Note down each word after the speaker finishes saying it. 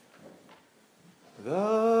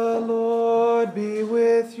The Lord be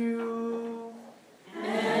with you.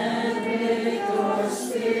 And with your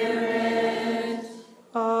spirit.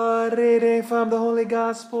 A reading from the Holy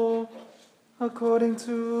Gospel according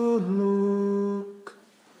to Luke.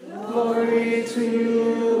 Glory to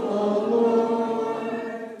you, O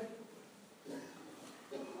Lord.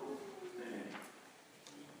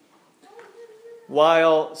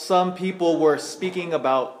 While some people were speaking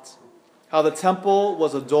about how the temple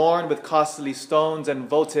was adorned with costly stones and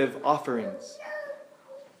votive offerings,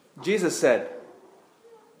 Jesus said,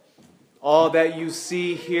 "All that you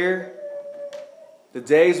see here, the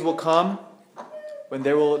days will come when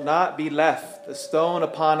there will not be left a stone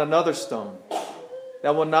upon another stone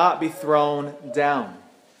that will not be thrown down."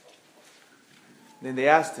 Then they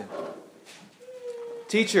asked him,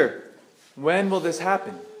 "Teacher, when will this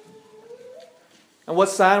happen? And what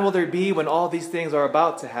sign will there be when all these things are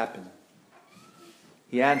about to happen?"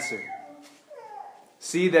 He answered,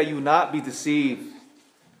 "See that you not be deceived,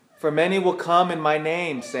 for many will come in my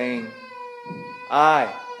name, saying,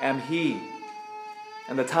 'I am he,'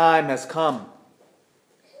 and the time has come.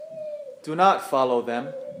 Do not follow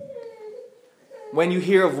them. When you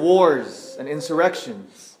hear of wars and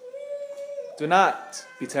insurrections, do not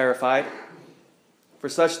be terrified, for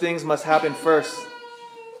such things must happen first,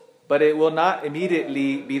 but it will not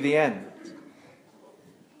immediately be the end."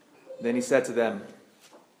 Then he said to them,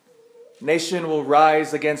 "Nation will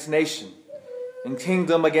rise against nation, and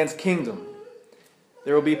kingdom against kingdom.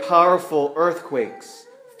 There will be powerful earthquakes,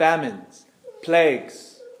 famines,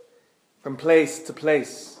 plagues, from place to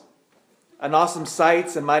place. And awesome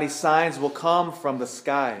sights and mighty signs will come from the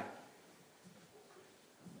sky.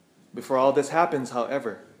 Before all this happens,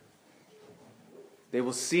 however, they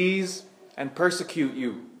will seize and persecute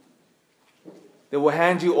you. They will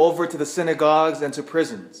hand you over to the synagogues and to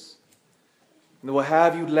prisons. And they will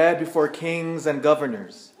have you led before kings and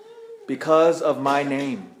governors because of my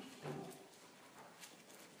name.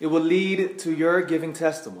 It will lead to your giving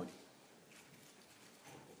testimony.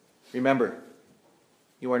 Remember,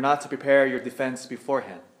 you are not to prepare your defense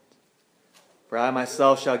beforehand. For I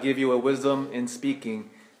myself shall give you a wisdom in speaking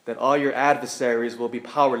that all your adversaries will be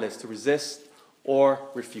powerless to resist or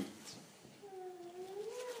refute.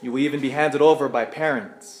 You will even be handed over by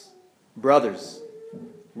parents, brothers,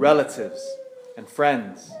 relatives, and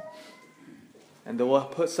friends, and they will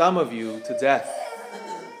put some of you to death.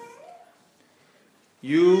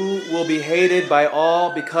 You will be hated by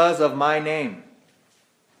all because of my name.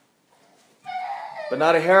 But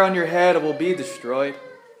not a hair on your head will be destroyed.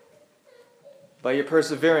 By your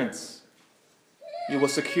perseverance, you will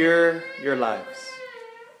secure your lives."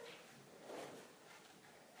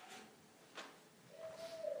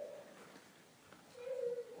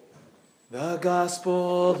 The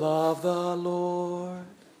Gospel of the Lord.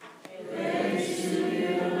 Praise to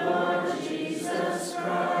you, Lord Jesus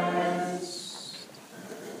Christ.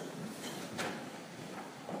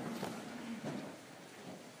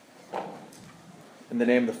 In the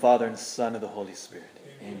name of the Father, and the Son, and of the Holy Spirit.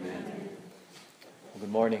 Amen. Well,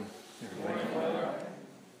 good morning, everybody.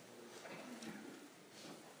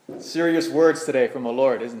 Serious words today from the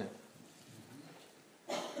Lord, isn't it?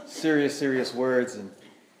 Serious words. And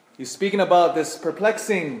he's speaking about this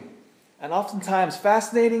perplexing and oftentimes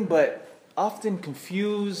fascinating but often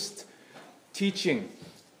confused teaching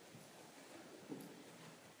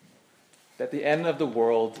that the end of the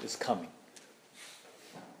world is coming.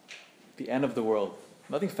 The end of the world.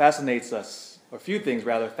 Nothing fascinates us, or few things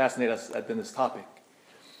rather, fascinate us than this topic.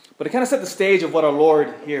 But it kind of set the stage of what our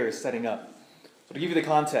Lord here is setting up. So to give you the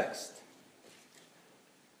context,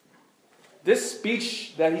 this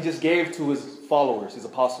speech that he just gave to his followers, his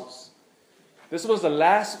apostles, this was the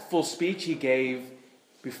last full speech he gave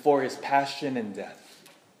before his passion and death.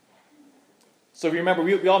 So if you remember,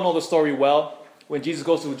 we all know the story well. When Jesus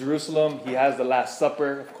goes to Jerusalem, he has the Last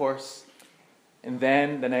Supper, of course. And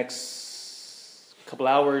then the next couple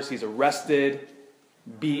hours, he's arrested,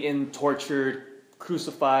 beaten, tortured,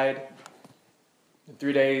 crucified. And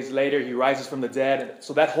 3 days later, he rises from the dead.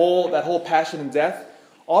 So that whole passion and death,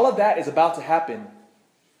 all of that is about to happen.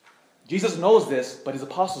 Jesus knows this, but his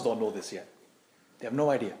apostles don't know this yet. They have no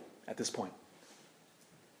idea at this point.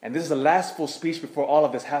 And this is the last full speech before all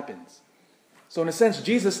of this happens. So in a sense,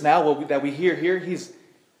 Jesus now, that we hear here, he's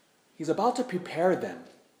about to prepare them.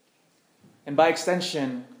 And by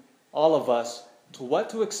extension, all of us, to what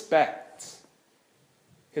to expect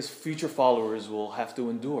his future followers will have to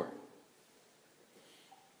endure.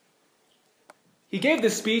 He gave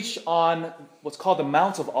this speech on what's called the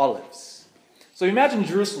Mount of Olives. So imagine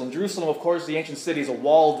Jerusalem. Jerusalem, of course, the ancient city, is a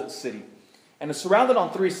walled city. And it's surrounded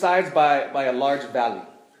on three sides by a large valley.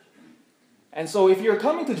 And so if you're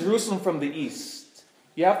coming to Jerusalem from the east,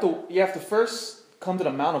 you have to first come to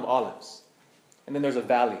the Mount of Olives. And then there's a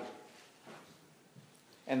valley.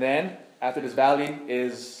 And then after this valley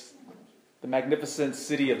is the magnificent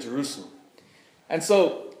city of Jerusalem. And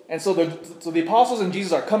so the apostles and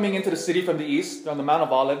Jesus are coming into the city from the east, on the Mount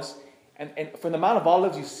of Olives. And from the Mount of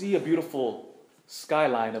Olives, you see a beautiful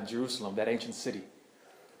skyline of Jerusalem, that ancient city.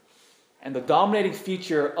 And the dominating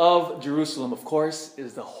feature of Jerusalem, of course,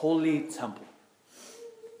 is the Holy Temple.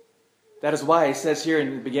 That is why it says here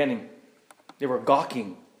in the beginning, they were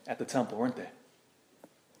gawking at the temple, weren't they?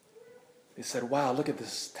 They said, wow, look at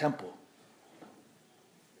this temple,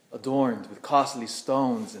 adorned with costly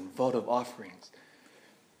stones and votive offerings.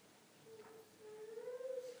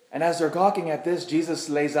 And as they're gawking at this, Jesus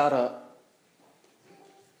lays out a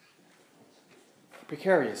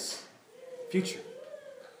precarious future.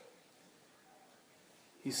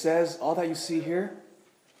 He says, all that you see here,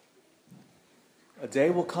 a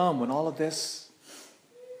day will come when all of this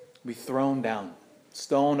will be thrown down,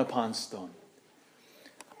 stone upon stone.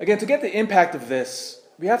 Again, to get the impact of this,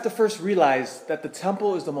 we have to first realize that the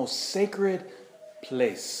temple is the most sacred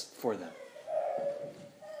place for them.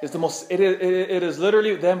 It is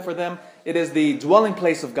literally for them. It is the dwelling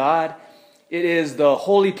place of God. It is the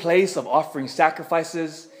holy place of offering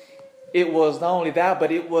sacrifices. It was not only that,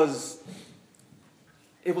 but it was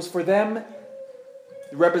for them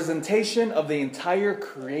the representation of the entire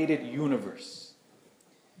created universe.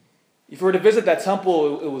 If you were to visit that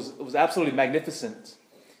temple, it was absolutely magnificent.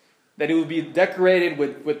 That it would be decorated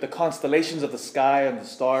with the constellations of the sky and the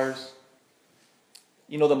stars.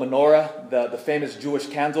 You know the menorah, the famous Jewish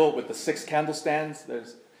candle with the 6 candle stands.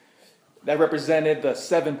 That represented the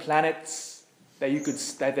 7 planets that you could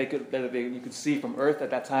see from Earth at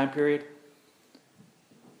that time period.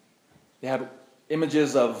 They had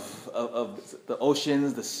images of the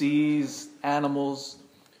oceans, the seas, animals.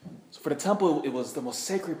 So for the temple, it was the most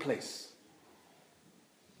sacred place.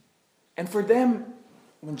 And for them,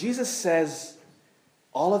 when Jesus says,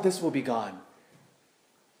 all of this will be gone,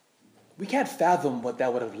 we can't fathom what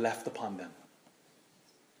that would have left upon them.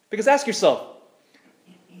 Because ask yourself,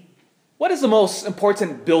 what is the most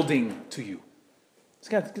important building to you? It's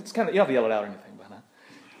kind of you don't have to yell it out or anything, but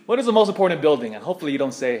what is the most important building? And hopefully you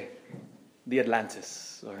don't say the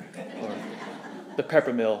Atlantis or the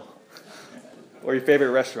Peppermill or your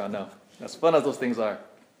favorite restaurant. No, as fun as those things are.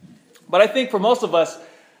 But I think for most of us,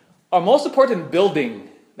 our most important building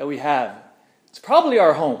that we have, it's probably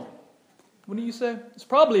our home. What do you say? It's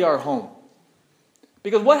probably our home.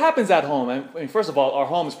 Because what happens at home? I mean, first of all, our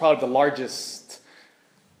home is probably the largest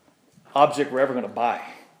object we're ever going to buy.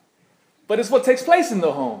 But it's what takes place in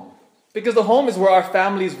the home. Because the home is where our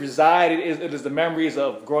families reside. It is the memories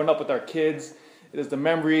of growing up with our kids. It is the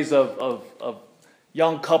memories of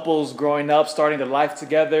young couples growing up, starting their life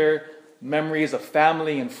together. Memories of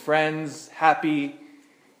family and friends, happy,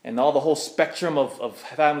 and all the whole spectrum of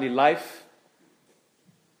family life.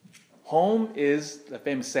 Home is, the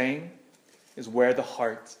famous saying, is where the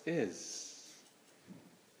heart is.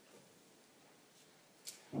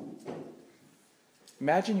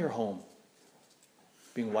 Imagine your home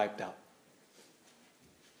being wiped out.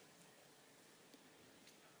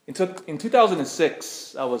 In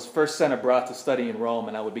 2006, I was first sent abroad to study in Rome,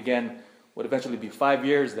 and I would begin what eventually be 5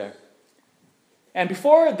 years there. And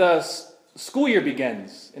before the school year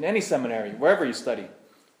begins, in any seminary, wherever you study,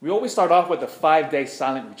 we always start off with a 5-day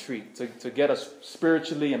silent retreat to get us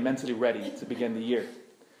spiritually and mentally ready to begin the year.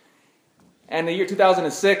 And in the year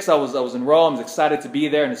 2006, I was in Rome. I was excited to be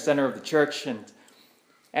there in the center of the church.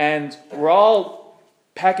 And we're all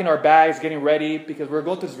packing our bags, getting ready, because we're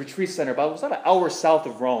going to this retreat center. But it was about an hour south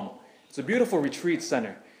of Rome. It's a beautiful retreat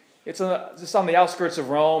center. It's just on the outskirts of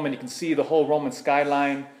Rome, and you can see the whole Roman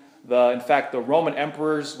skyline. In fact, the Roman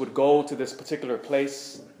emperors would go to this particular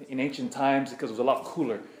place in ancient times because it was a lot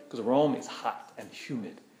cooler, because Rome is hot and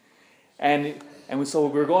humid. So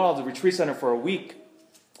we were going out to the retreat center for a week.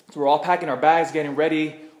 So we're all packing our bags, getting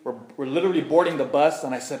ready. We're literally boarding the bus,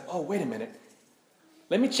 and I said, oh, wait a minute.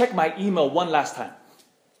 Let me check my email one last time.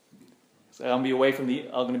 So I'm going to be away from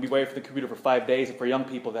the computer for 5 days, and for young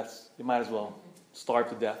people, you might as well starve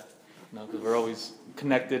to death, because we're always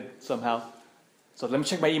connected somehow. So let me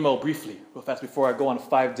check my email briefly, real fast, before I go on a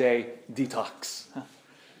 5-day detox.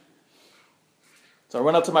 So I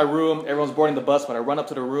run up to my room. Everyone's boarding the bus. When I run up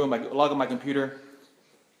to the room, I log on my computer.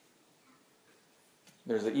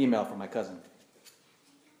 There's an email from my cousin.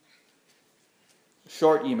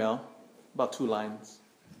 Short email, about 2 lines,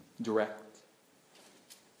 direct.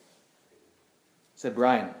 It said,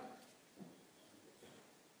 Brian,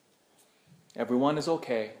 everyone is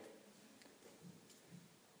okay,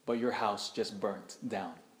 but your house just burnt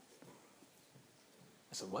down.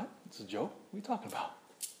 I said, what? It's a joke? What are you talking about?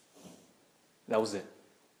 That was it.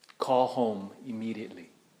 Call home immediately.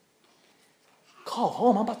 Call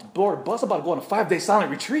home? I'm about to board a bus. I'm about to go on a 5-day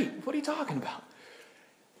silent retreat. What are you talking about?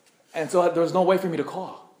 And so there was no way for me to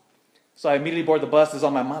call. So I immediately boarded the bus. This is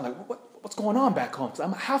on my mind. Like, what's going on back home? 'Cause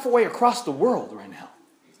I'm halfway across the world right now.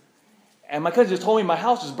 And my cousin just told me my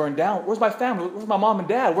house just burned down. Where's my family? Where's my mom and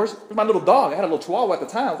dad? Where's my little dog? I had a little chihuahua at the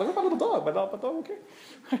time. I was like, where's my little dog? My dog okay?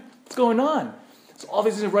 What's going on? So all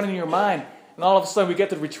these things are running in your mind. And all of a sudden we get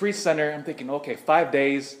to the retreat center. I'm thinking, okay, 5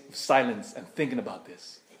 days of silence and thinking about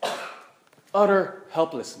this. Utter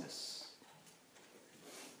helplessness.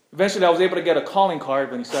 Eventually I was able to get a calling card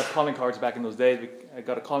when you still had calling cards back in those days. I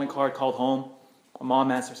got a calling card, called home. My mom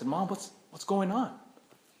answered. I said, Mom, what's going on?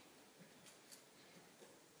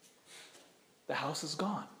 The house is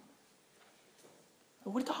gone.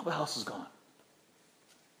 What are you talking about? The house is gone.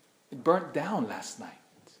 It burnt down last night.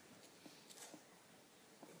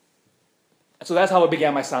 And so that's how I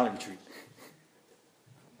began my silent retreat.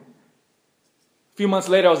 A few months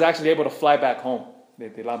later, I was actually able to fly back home.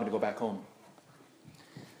 They allowed me to go back home.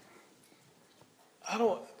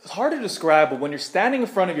 It's hard to describe, but when you're standing in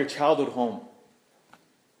front of your childhood home,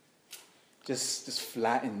 just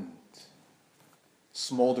flattened,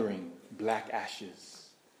 smoldering, black ashes.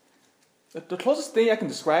 The closest thing I can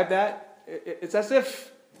describe that, it's as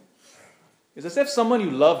if someone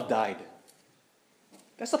you love died.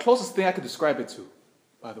 That's the closest thing I could describe it to,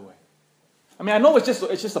 by the way. I mean, I know it's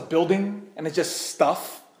just a building and it's just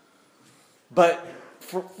stuff, but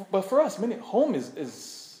for us, home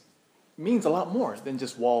means a lot more than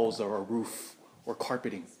just walls or a roof or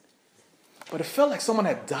carpeting. But it felt like someone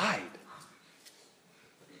had died,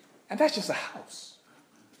 and that's just a house.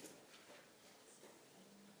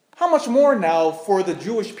 How much more now for the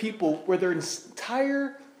Jewish people, where their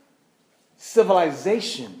entire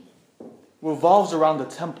civilization revolves around the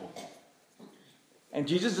temple. And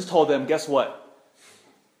Jesus just told them, guess what?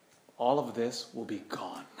 All of this will be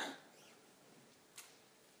gone.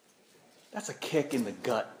 That's a kick in the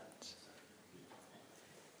gut.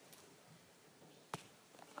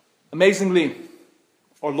 Amazingly,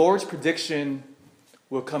 our Lord's prediction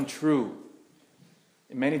will come true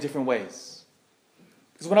in many different ways.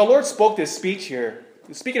 Because when our Lord spoke this speech here, he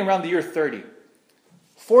was speaking around the year 30.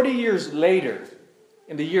 40 years later,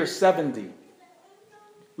 in the year 70,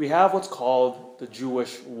 we have what's called the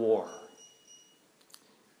Jewish War.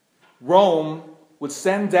 Rome would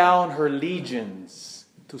send down her legions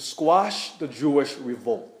to squash the Jewish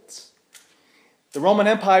revolt. The Roman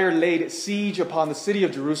Empire laid siege upon the city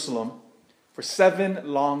of Jerusalem for 7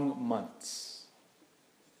 long months.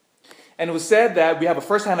 And it was said that we have a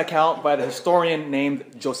first-hand account by the historian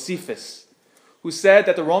named Josephus, who said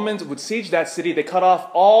that the Romans would siege that city. They cut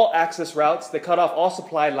off all access routes. They cut off all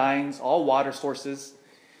supply lines, all water sources.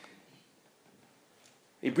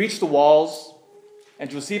 They breached the walls.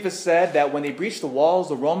 And Josephus said that when they breached the walls,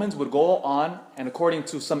 the Romans would go on, and according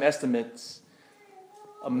to some estimates,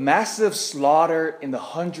 a massive slaughter in the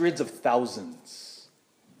hundreds of thousands.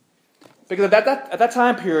 Because at that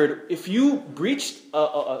time period, if you breached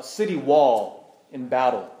a city wall in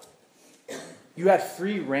battle, you had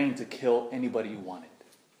free reign to kill anybody you wanted.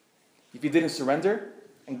 If you didn't surrender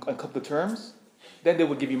and cut the terms, then they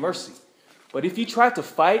would give you mercy. But if you tried to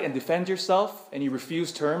fight and defend yourself and you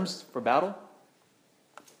refused terms for battle,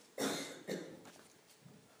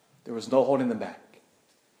 there was no holding them back.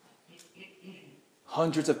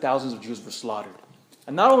 Hundreds of thousands of Jews were slaughtered.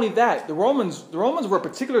 And not only that, the Romans were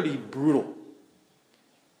particularly brutal.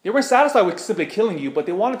 They weren't satisfied with simply killing you, but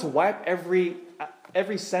they wanted to wipe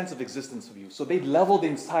every sense of existence of you. So they leveled the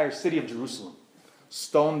entire city of Jerusalem,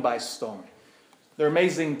 stone by stone. Their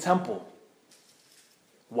amazing temple,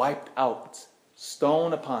 wiped out,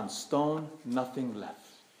 stone upon stone, nothing left.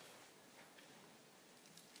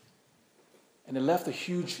 And it left a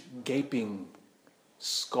huge gaping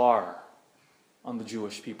scar on the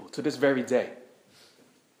Jewish people to this very day.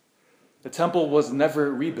 The temple was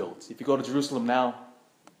never rebuilt. If you go to Jerusalem now,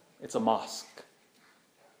 it's a mosque.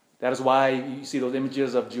 That is why you see those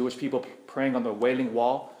images of Jewish people praying on the Wailing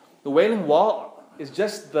Wall. The Wailing Wall is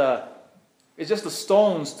just the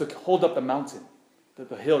stones to hold up the mountain,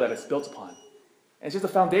 the hill that it's built upon. And it's just the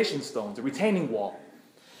foundation stones, the retaining wall.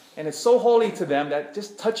 And it's so holy to them that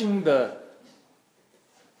just touching the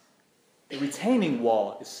retaining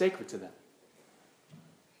wall is sacred to them.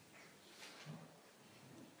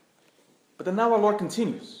 But then now our Lord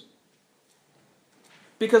continues.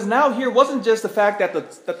 Because now here wasn't just the fact that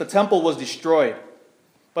the temple was destroyed,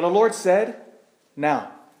 but our Lord said,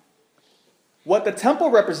 now, what the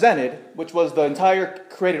temple represented, which was the entire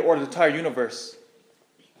created order, the entire universe,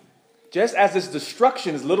 just as this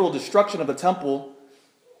destruction, this literal destruction of the temple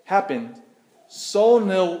happened, so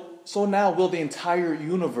now will the entire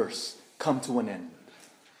universe come to an end.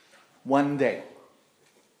 One day.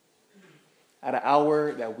 At an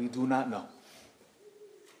hour that we do not know.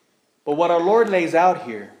 But what our Lord lays out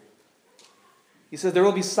here, he says there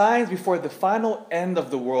will be signs before the final end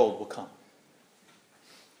of the world will come.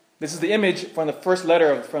 This is the image from the first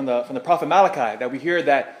letter from the prophet Malachi, that we hear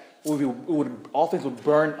that all things would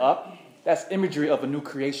burn up. That's imagery of a new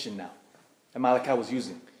creation now that Malachi was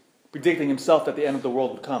using, predicting himself that the end of the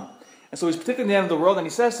world would come. And so he's predicting the end of the world, and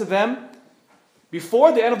he says to them,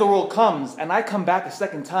 before the end of the world comes, and I come back a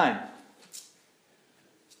second time,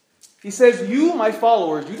 he says, you, my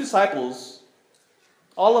followers, you disciples,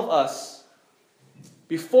 all of us,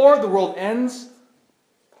 before the world ends,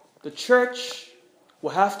 the church will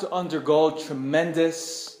have to undergo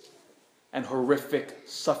tremendous and horrific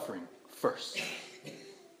suffering first.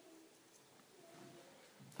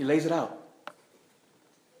 He lays it out.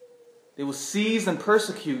 They will seize and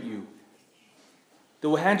persecute you. They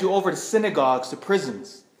will hand you over to synagogues, to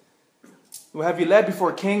prisons. They will have you led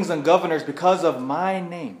before kings and governors because of my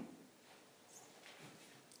name.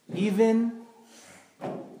 Even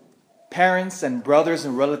parents and brothers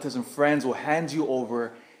and relatives and friends will hand you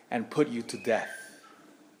over and put you to death.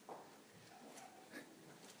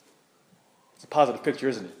 It's a positive picture,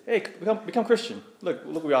 isn't it? Hey, become Christian. Look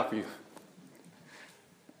what we offer you.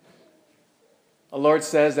 The Lord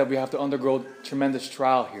says that we have to undergo tremendous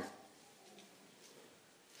trial here.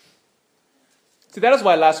 See, that is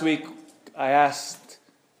why last week I asked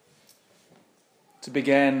to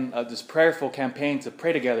begin this prayerful campaign to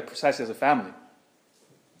pray together precisely as a family.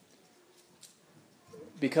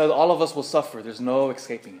 Because all of us will suffer. There's no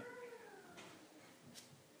escaping it.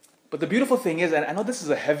 But the beautiful thing is, and I know this is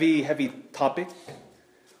a heavy, heavy topic,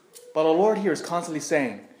 but our Lord here is constantly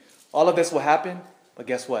saying, all of this will happen, but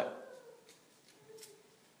guess what?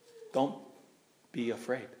 Don't be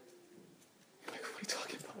afraid. What are you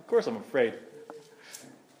talking about? Of course I'm afraid.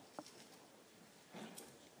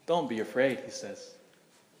 Don't be afraid, he says.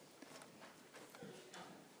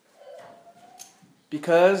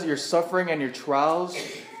 Because your suffering and your trials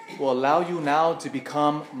will allow you now to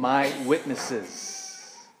become my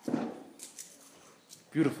witnesses.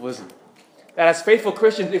 Beautiful, isn't it? That as faithful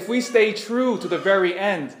Christians, if we stay true to the very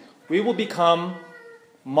end, we will become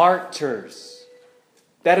martyrs.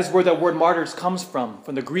 That is where the word martyrs comes from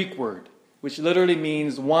the Greek word, which literally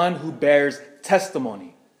means one who bears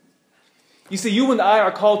testimony. You see, you and I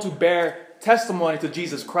are called to bear testimony to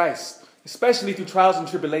Jesus Christ, especially through trials and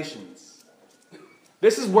tribulations.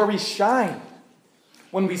 This is where we shine.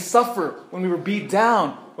 When we suffer, when we were beat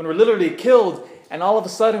down, when we're literally killed, and all of a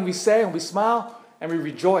sudden we say and we smile and we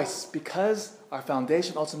rejoice because our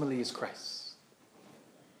foundation ultimately is Christ.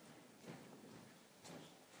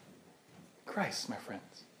 Christ, my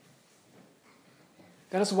friends.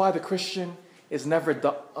 That is why the Christian is never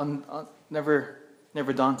daunted,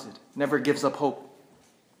 never gives up hope.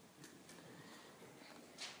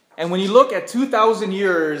 And when you look at 2,000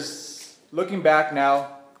 years, looking back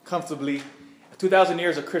now comfortably, 2,000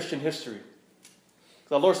 years of Christian history,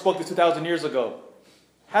 the Lord spoke to 2,000 years ago.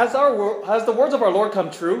 Has the words of our Lord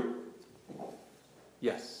come true?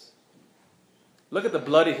 Yes. Look at the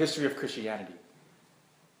bloody history of Christianity.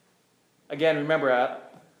 Again, remember,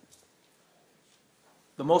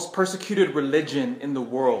 the most persecuted religion in the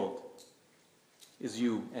world is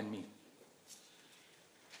you and me.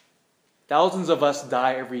 Thousands of us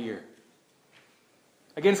die every year.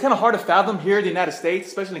 Again, it's kind of hard to fathom here in the United States,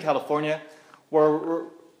 especially in California, where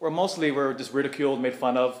we're just ridiculed, made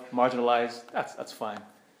fun of, marginalized. That's fine.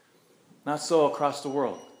 Not so across the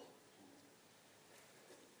world.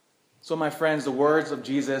 So, my friends, the words of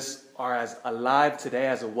Jesus are as alive today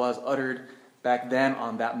as it was uttered back then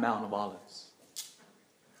on that Mount of Olives.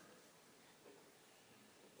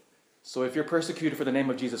 So if you're persecuted for the name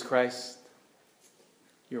of Jesus Christ,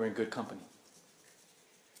 you're in good company.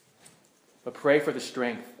 But pray for the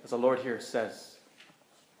strength, as the Lord here says.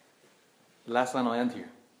 The last line I'll end here.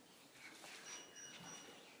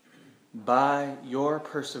 By your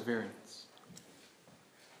perseverance,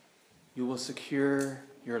 you will secure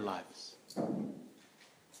your lives.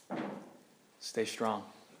 Stay strong.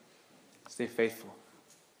 Stay faithful.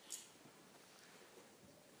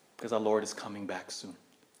 Because our Lord is coming back soon.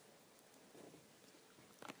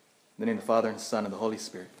 In the name of the Father, and the Son, and the Holy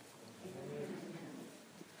Spirit.